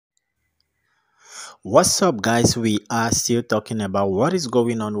What's up, guys? We are still talking about what is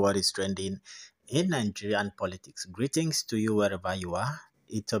going on, what is trending in Nigerian politics. Greetings to you wherever you are.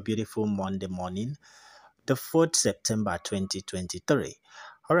 It's a beautiful Monday morning, the 4th September 2023.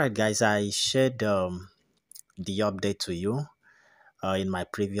 All right, guys, I shared the update to you in my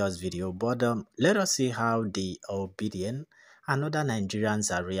previous video, but let us see how the Obedient and other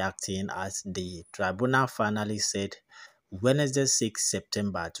Nigerians are reacting as the tribunal finally said Wednesday 6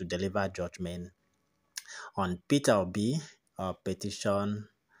 September to deliver judgment on Peter Obi petition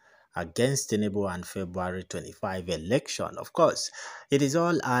against Tinubu and February 25 election. Of course, it is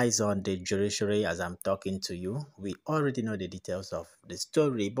all eyes on the judiciary as I'm talking to you. We already know the details of the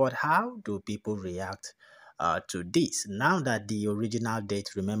story, but how do people react to this? Now that the original date,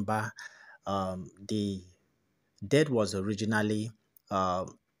 remember, the date was originally uh,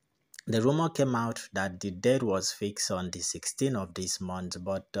 the rumor came out that the date was fixed on the 16th of this month,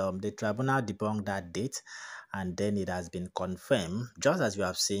 but the tribunal debunked that date and then it has been confirmed, just as you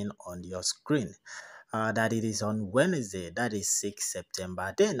have seen on your screen, that it is on Wednesday, that is 6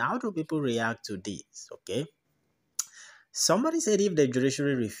 September. Then, how do people react to this? Okay. Somebody said if the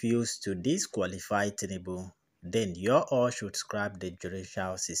judiciary refused to disqualify Tinubu, then you all should scrap the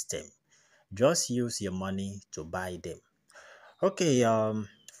judicial system. Just use your money to buy them. Okay,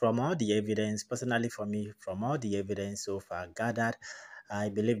 from all the evidence, personally for me, from all the evidence so far gathered, I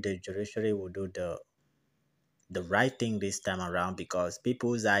believe the judiciary will do the right thing this time around because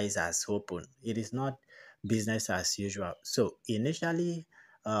people's eyes are open. It is not business as usual. So initially,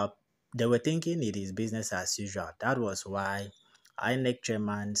 uh, they were thinking it is business as usual. That was why INEC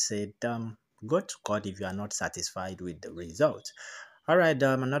chairman said, go to court if you are not satisfied with the result. All right,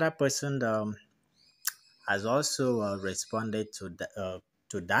 another person has also responded to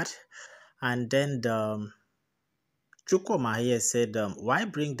that. And then Chukuma here said, why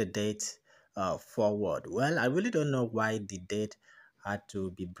bring the date forward? Well, I really don't know why the date had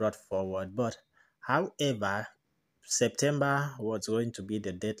to be brought forward, but however, September was going to be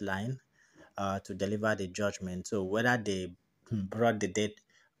the deadline to deliver the judgment. So whether they brought the date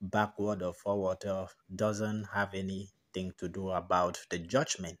backward or forward doesn't have anything to do about the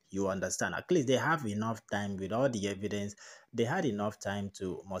judgment. You understand? At least they have enough time with all the evidence. They had enough time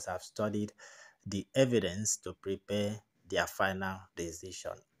to must have studied the evidence to prepare their final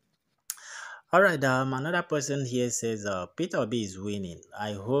decision. All right, another person here says Peter Obi is winning.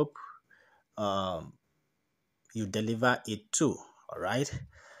 I hope um, you deliver it too. All right.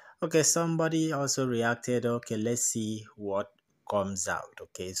 Okay, somebody also reacted. Okay, let's see what comes out.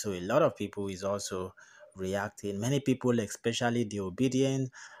 Okay, so a lot of people is also reacting. Many people, especially the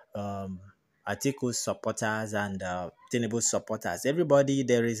Obedient, um, Atiku supporters and Tinubu supporters. Everybody,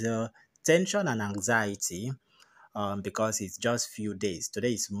 there is a tension and anxiety because it's just few days.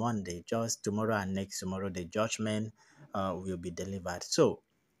 Today is Monday. Just tomorrow and next tomorrow, the judgment will be delivered. So,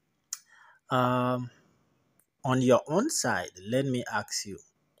 um, on your own side, let me ask you,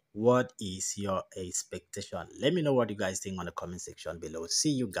 what is your expectation? Let me know what you guys think on the comment section below.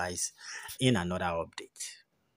 See you guys in another update.